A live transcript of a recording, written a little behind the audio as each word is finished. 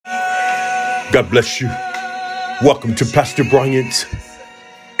God bless you. Welcome to Pastor Bryant's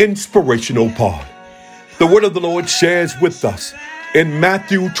Inspirational Pod. The word of the Lord shares with us in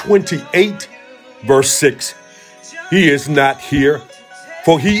Matthew 28, verse 6. He is not here,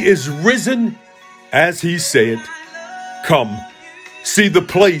 for he is risen, as he said. Come, see the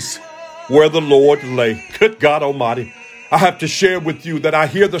place where the Lord lay. Good God Almighty, I have to share with you that I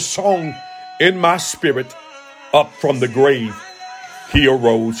hear the song in my spirit, up from the grave he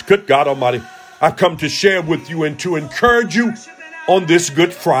arose. Good God Almighty, I've come to share with you and to encourage you on this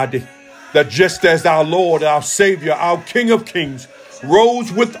Good Friday that just as our Lord, our Savior, our King of Kings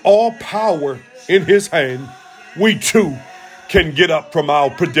rose with all power in his hand, we too can get up from our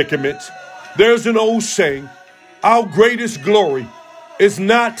predicaments. There's an old saying, our greatest glory is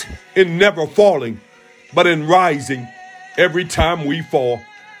not in never falling, but in rising every time we fall.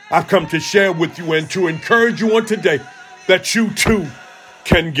 I've come to share with you and to encourage you on today that you too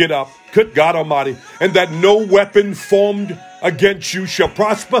can get up. Good God Almighty, and that no weapon formed against you shall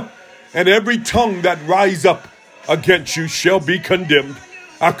prosper, and every tongue that rise up against you shall be condemned.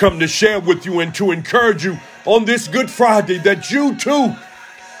 I come to share with you and to encourage you on this Good Friday that you too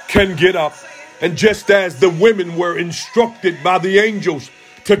can get up. And just as the women were instructed by the angels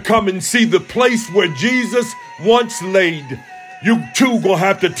to come and see the place where Jesus once laid, you too gonna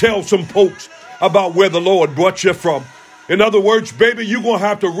have to tell some folks about where the Lord brought you from. In other words, baby, you're going to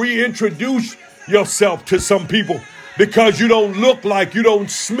have to reintroduce yourself to some people because you don't look like, you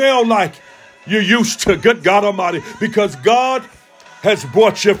don't smell like you used to. Good God Almighty, because God has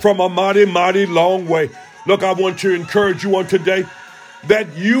brought you from a mighty, mighty long way. Look, I want to encourage you on today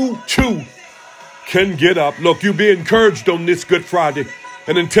that you too can get up. Look, you be encouraged on this Good Friday.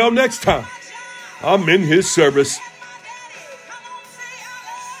 And until next time, I'm in his service.